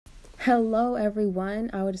Hello, everyone.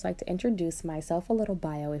 I would just like to introduce myself, a little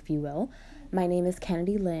bio, if you will. My name is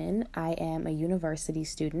Lynn. I am a university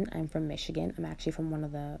student. I'm from Michigan. I'm actually from one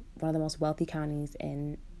of the most wealthy counties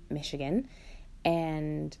in Michigan.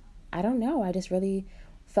 And I don't know, I just really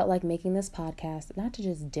felt like making this podcast, not to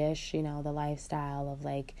just dish, the lifestyle of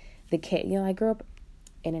like the kid. I grew up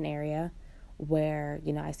in an area where,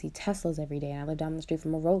 I see Teslas every day, and I live down the street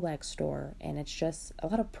from a Rolex store, and it's just a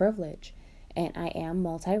lot of privilege. And I am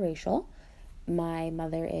multiracial. My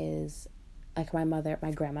mother is, my grandmother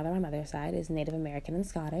on my mother's side is Native American and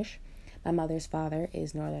Scottish. My mother's father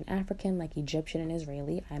is Northern African, like Egyptian and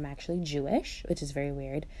Israeli. I'm actually Jewish, which is very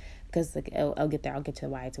weird because I'll get there. I'll get to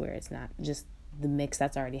why it's weird. It's not just the mix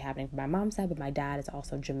that's already happening from my mom's side, but my dad is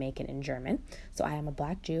also Jamaican and German. So I am a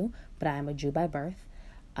Black Jew, but I am a Jew by birth.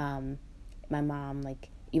 My mom,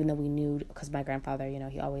 even though we knew, because my grandfather,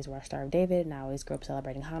 he always wore a Star of David, and I always grew up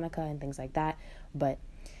celebrating Hanukkah and things like that. But,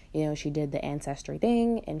 she did the ancestry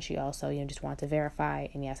thing, and she also, just wanted to verify,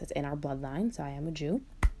 and yes, it's in our bloodline, so I am a Jew.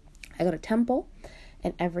 I go to temple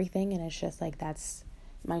and everything, and it's just that's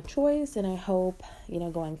my choice, and I hope,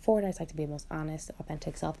 going forward, I just like to be the most honest,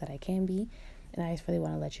 authentic self that I can be, and I just really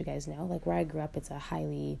want to let you guys know, where I grew up, it's a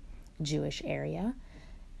highly Jewish area.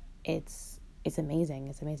 It's amazing.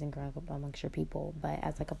 It's amazing growing up amongst your people. But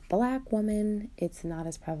as a Black woman, it's not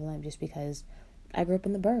as prevalent just because I grew up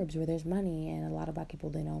in the burbs where there's money, and a lot of Black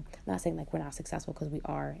people, I'm not saying we're not successful, because we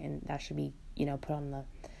are, and that should be, put on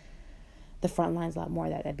the front lines a lot more,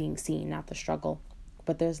 that being seen, not the struggle.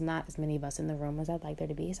 But there's not as many of us in the room as I'd like there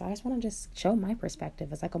to be. So I just want to just show my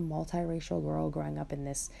perspective as a multiracial girl growing up in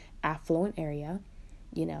this affluent area.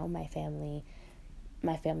 My family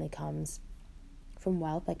comes from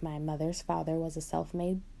wealth. My mother's father was a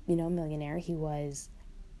self-made, millionaire. He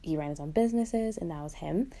ran his own businesses, and that was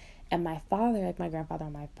him. And my father, my grandfather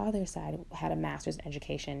on my father's side, had a master's in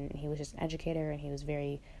education. He was just an educator, and he was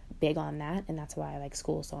very big on that, and that's why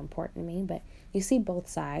school is so important to me. But you see both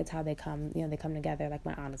sides, how they come, they come together.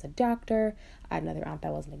 My aunt is a doctor. I had another aunt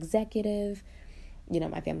that was an executive.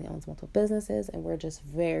 My family owns multiple businesses, and we're just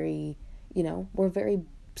very, we're very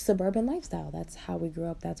suburban lifestyle. That's how we grew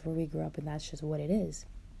up. That's where we grew up, and that's just what it is.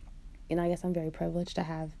 I guess I'm very privileged to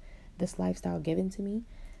have this lifestyle given to me.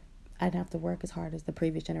 I didn't have to work as hard as the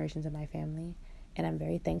previous generations of my family, and I'm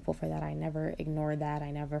very thankful for that. I never ignore that. I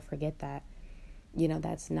never forget that.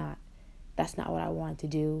 That's not what I want to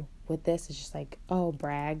do with this. It's just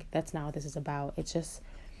brag. That's not what this is about. It's just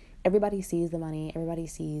everybody sees the money, everybody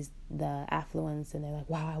sees the affluence, and they're like,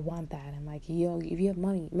 wow, I want that. I'm like, if you have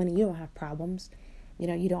money, you don't have problems. You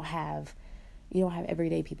don't have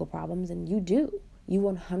everyday people problems, and you do. You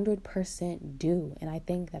 100% do. And I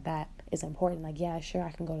think that is important. Yeah, sure,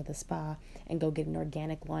 I can go to the spa and go get an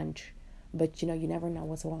organic lunch, but you never know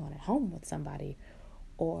what's going on at home with somebody.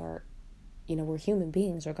 Or, we're human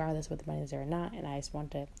beings regardless whether the money is there or not. And I just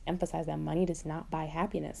want to emphasize that money does not buy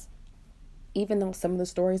happiness. Even though some of the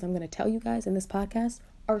stories I'm going to tell you guys in this podcast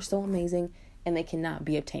are so amazing, and they cannot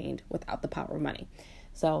be obtained without the power of money.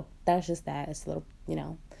 So that's just that. It's a little,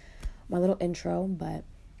 my little intro. But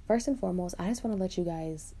first and foremost, I just want to let you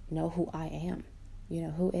guys know who I am.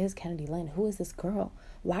 Who is Kennedy Lynn? Who is this girl?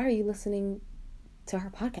 Why are you listening to her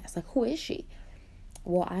podcast? Who is she?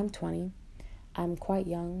 Well, I'm 20. I'm quite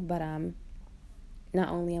young, but not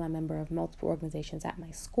only am I a member of multiple organizations at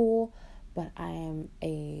my school, but I am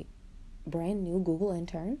a brand new Google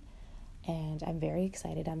intern. And I'm very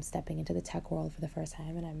excited. I'm stepping into the tech world for the first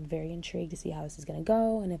time, and I'm very intrigued to see how this is going to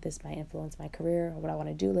go, and if this might influence my career or what I want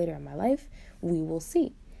to do later in my life. We will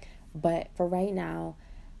see. But for right now,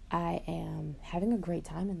 I am having a great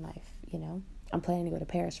time in life. I'm planning to go to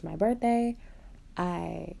Paris for my birthday.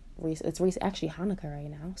 It's actually Hanukkah right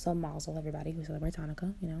now, so mazel everybody who celebrates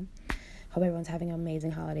Hanukkah. Hope everyone's having an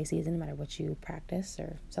amazing holiday season, no matter what you practice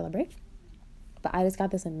or celebrate. But I just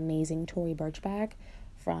got this amazing Tory Burch bag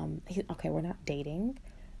we're not dating,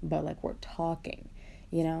 but we're talking,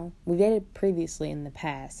 we dated previously in the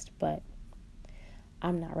past, but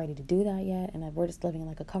I'm not ready to do that yet. And we're just living in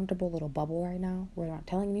a comfortable little bubble right now. We're not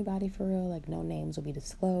telling anybody for real, no names will be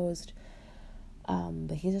disclosed.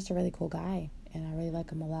 But he's just a really cool guy, and I really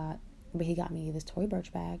like him a lot. But he got me this Tory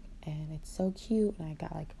Burch bag, and it's so cute. And I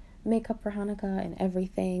got makeup for Hanukkah and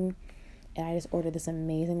everything. And I just ordered this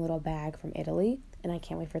amazing little bag from Italy, and I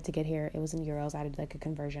can't wait for it to get here. It was in euros. I did a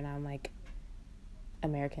conversion on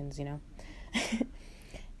Americans,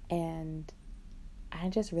 and I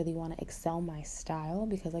just really want to excel my style,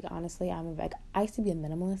 because honestly, I used to be a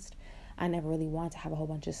minimalist. I never really wanted to have a whole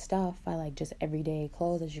bunch of stuff. I like just everyday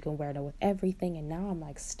clothes that you can wear with everything. And now I'm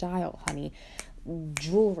style, honey,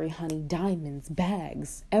 jewelry, honey, diamonds,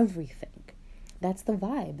 bags, everything. that's the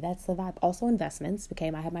vibe. That's the vibe. Also, investments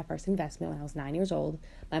I had my first investment when I was 9 years old.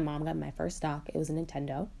 My mom got my first stock. It was a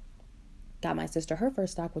Nintendo. Got my sister her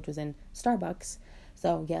first stock, which was in Starbucks.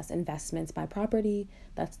 So yes, investments, buy property.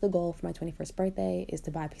 That's the goal for my 21st birthday, is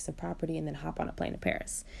to buy a piece of property and then hop on a plane to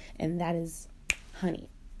Paris. And that is, honey,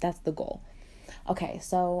 that's the goal. Okay,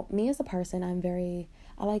 so me as a person,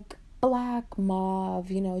 I like black, mauve,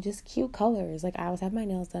 just cute colors. Like, I always have my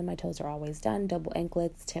nails done. My toes are always done. Double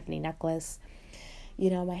anklets, Tiffany necklace.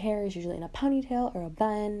 My hair is usually in a ponytail or a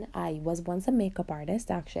bun. I was once a makeup artist.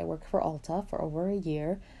 Actually, I worked for Ulta for over a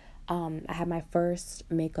year. I had my first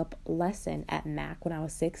makeup lesson at MAC when I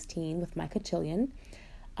was 16 with my cotillion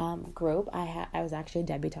group. I was actually a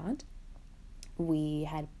debutante. We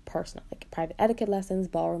had personal, private etiquette lessons,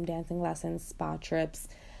 ballroom dancing lessons, spa trips,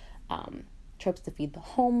 trips to feed the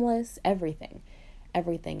homeless, everything.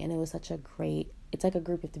 And it was it's like a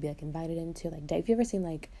group you have to be invited into. Have you ever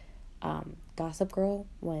seen Gossip Girl,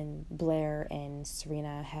 when Blair and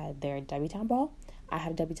Serena had their debutante ball? I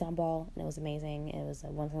had a debutante ball, and it was amazing. It was a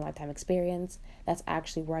once-in-a-lifetime experience. That's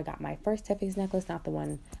actually where I got my first Tiffany's necklace, not the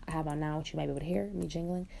one I have on now, which you might be able to hear me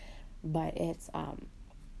jingling. But it's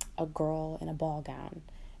a girl in a ball gown,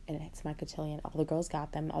 and it's my cotillion. All the girls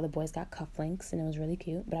got them. All the boys got cufflinks, and it was really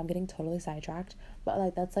cute. But I'm getting totally sidetracked.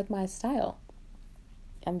 But, that's, my style.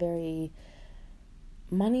 I'm very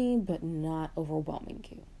money, but not overwhelming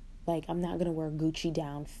you. I'm not going to wear Gucci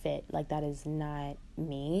down fit. That is not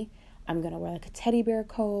me. I'm going to wear, a teddy bear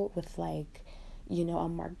coat with, a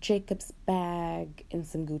Marc Jacobs bag and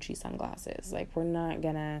some Gucci sunglasses. We're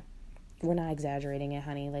not exaggerating it,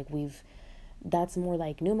 honey. That's more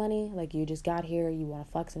new money. You just got here, you want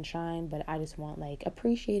to flex and shine, but I just want,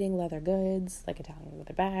 appreciating leather goods, Italian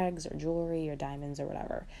leather bags or jewelry or diamonds or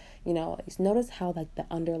whatever. Notice how, the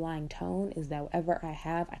underlying tone is that whatever I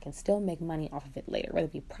have, I can still make money off of it later, whether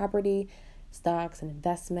it be property, stocks and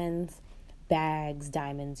investments, bags,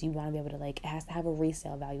 diamonds. You want to be able to, it has to have a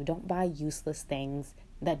resale value. Don't buy useless things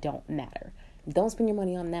that don't matter. Don't spend your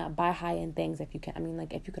money on that. Buy high-end things if you can.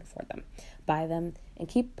 If you could afford them. Buy them and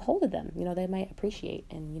keep hold of them. They might appreciate,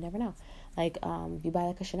 and you never know. If you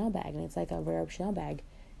buy, a Chanel bag, and it's, a rare Chanel bag,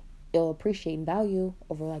 it'll appreciate in value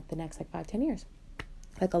over, the next, 5-10 years.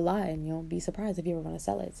 A lot, and you'll be surprised if you ever want to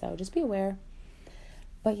sell it. So just be aware.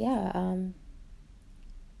 But, yeah,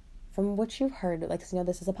 from what you've heard,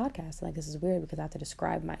 this is a podcast. This is weird because I have to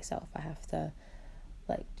describe myself. I have to,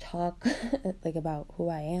 talk, about who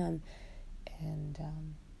I am. And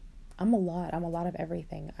I'm a lot of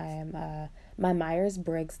everything. I am my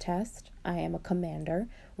Myers-Briggs test. I am a commander,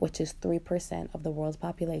 which is 3% of the world's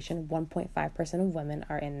population. 1.5% of women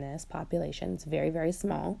are in this population. It's very, very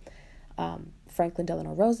small. Franklin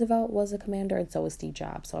Delano Roosevelt was a commander, and so was Steve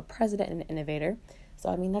Jobs. So a president and an innovator.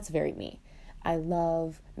 So, that's very me. I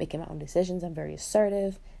love making my own decisions. I'm very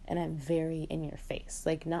assertive, and I'm very in your face.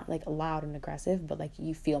 Not loud and aggressive, but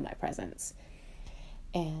you feel my presence.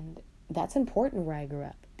 And that's important where I grew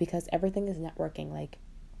up, because everything is networking.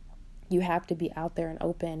 You have to be out there and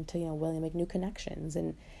open to, willing to make new connections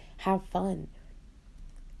and have fun.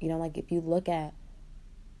 If you look at,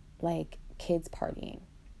 kids partying,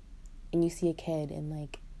 and you see a kid in,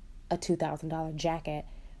 a $2,000 jacket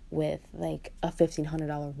with, a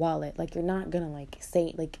 $1,500 wallet, you're not gonna,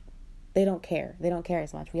 say, they don't care. They don't care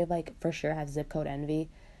as much. We have, for sure have zip code envy.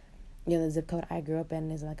 The zip code I grew up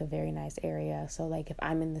in is a very nice area. So if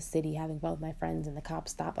I'm in the city having fun with my friends and the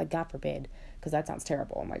cops stop, God forbid, because that sounds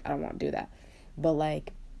terrible. I'm I don't want to do that. But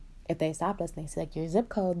if they stop us and they say your zip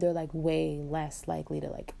code, they're way less likely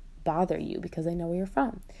to bother you because they know where you're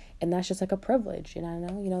from. And that's just a privilege. I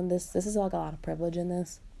know, this is a lot of privilege in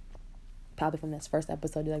this. Probably from this first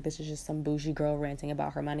episode, you're this is just some bougie girl ranting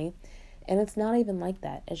about her money. And it's not even like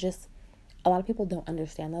that. It's just a lot of people don't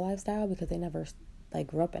understand the lifestyle because they never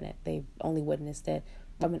grew up in it. They only witnessed it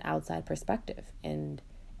from an outside perspective, and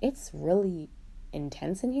it's really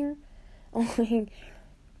intense in here. A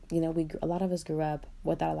lot of us grew up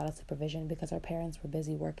without a lot of supervision because our parents were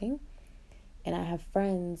busy working. And I have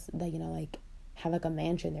friends that have a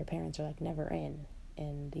mansion their parents are never in,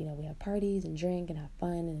 and we have parties and drink and have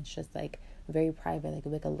fun, and it's just very private,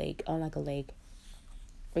 a lake, on a lake,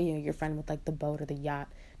 or your friend with the boat or the yacht,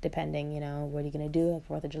 depending, what are you gonna do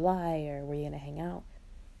 4th of July, or where you gonna hang out.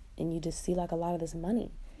 And you just see a lot of this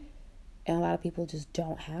money, and a lot of people just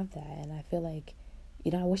don't have that. And I feel I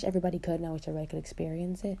wish everybody could, and I wish everybody could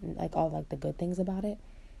experience it, and all the good things about it.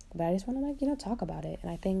 But I just want to talk about it.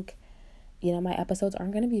 And I think my episodes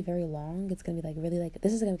aren't going to be very long. It's going to be really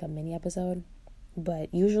this is going to be a mini episode,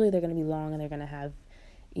 but usually they're going to be long, and they're going to have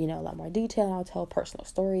a lot more detail. And I'll tell personal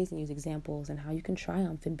stories and use examples and how you can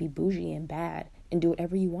triumph and be bougie and bad and do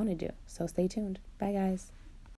whatever you want to do. So stay tuned. Bye, guys.